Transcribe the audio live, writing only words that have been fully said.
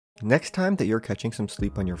Next time that you're catching some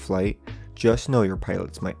sleep on your flight, just know your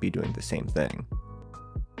pilots might be doing the same thing.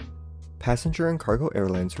 Passenger and cargo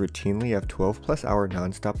airlines routinely have 12+ hour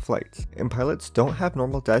non-stop flights, and pilots don't have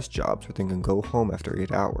normal desk jobs where they can go home after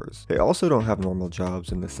 8 hours. They also don't have normal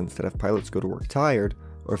jobs in the sense that if pilots go to work tired,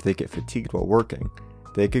 or if they get fatigued while working,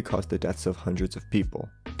 they could cause the deaths of hundreds of people.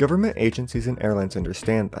 Government agencies and airlines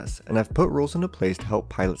understand this, and have put rules into place to help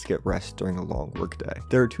pilots get rest during a long workday.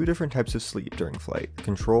 There are two different types of sleep during flight,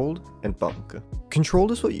 controlled and bunk.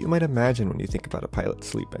 Controlled is what you might imagine when you think about a pilot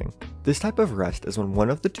sleeping. This type of rest is when one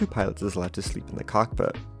of the two pilots is allowed to sleep in the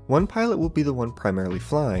cockpit. One pilot will be the one primarily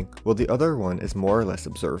flying, while the other one is more or less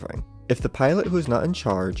observing. If the pilot who is not in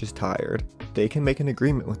charge is tired, they can make an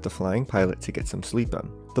agreement with the flying pilot to get some sleep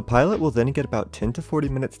in. The pilot will then get about 10 to 40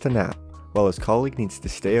 minutes to nap, while his colleague needs to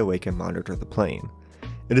stay awake and monitor the plane.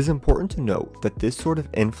 It is important to note that this sort of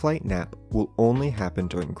in-flight nap will only happen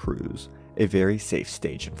during cruise, a very safe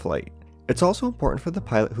stage in flight. It's also important for the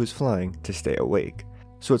pilot who is flying to stay awake,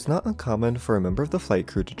 so it's not uncommon for a member of the flight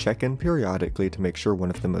crew to check in periodically to make sure one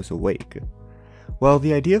of them is awake. While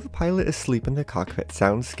the idea of a pilot asleep in the cockpit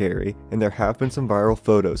sounds scary, and there have been some viral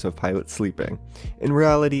photos of pilots sleeping, in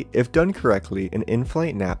reality, if done correctly, an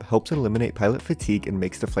in-flight nap helps eliminate pilot fatigue and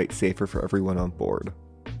makes the flight safer for everyone on board.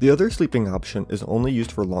 The other sleeping option is only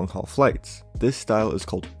used for long-haul flights. This style is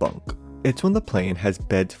called bunk. It's when the plane has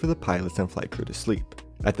beds for the pilots and flight crew to sleep.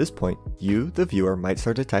 At this point, you, the viewer, might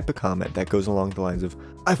start to type a comment that goes along the lines of,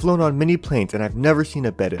 "I've flown on many planes and I've never seen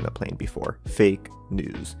a bed in a plane before. Fake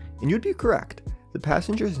news." And you'd be correct. The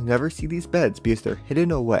passengers never see these beds because they're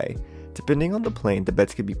hidden away. Depending on the plane, the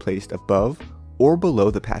beds can be placed above or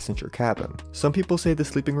below the passenger cabin. Some people say the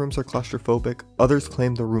sleeping rooms are claustrophobic, others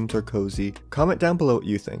claim the rooms are cozy. Comment down below what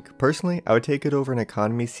you think. Personally, I would take it over an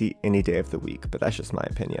economy seat any day of the week, but that's just my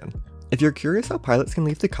opinion. If you're curious how pilots can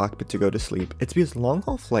leave the cockpit to go to sleep, it's because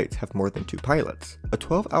long-haul flights have more than 2 pilots. A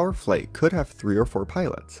 12-hour flight could have 3 or 4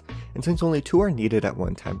 pilots, and since only 2 are needed at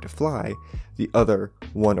one time to fly, the other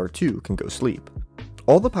 1 or 2 can go sleep.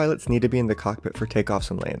 All the pilots need to be in the cockpit for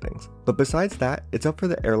takeoffs and landings, but besides that, it's up for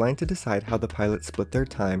the airline to decide how the pilots split their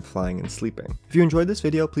time flying and sleeping. If you enjoyed this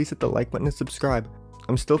video, please hit the like button and subscribe.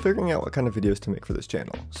 I'm still figuring out what kind of videos to make for this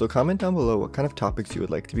channel, so comment down below what kind of topics you would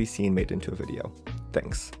like to be seen made into a video.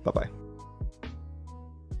 Thanks, bye bye.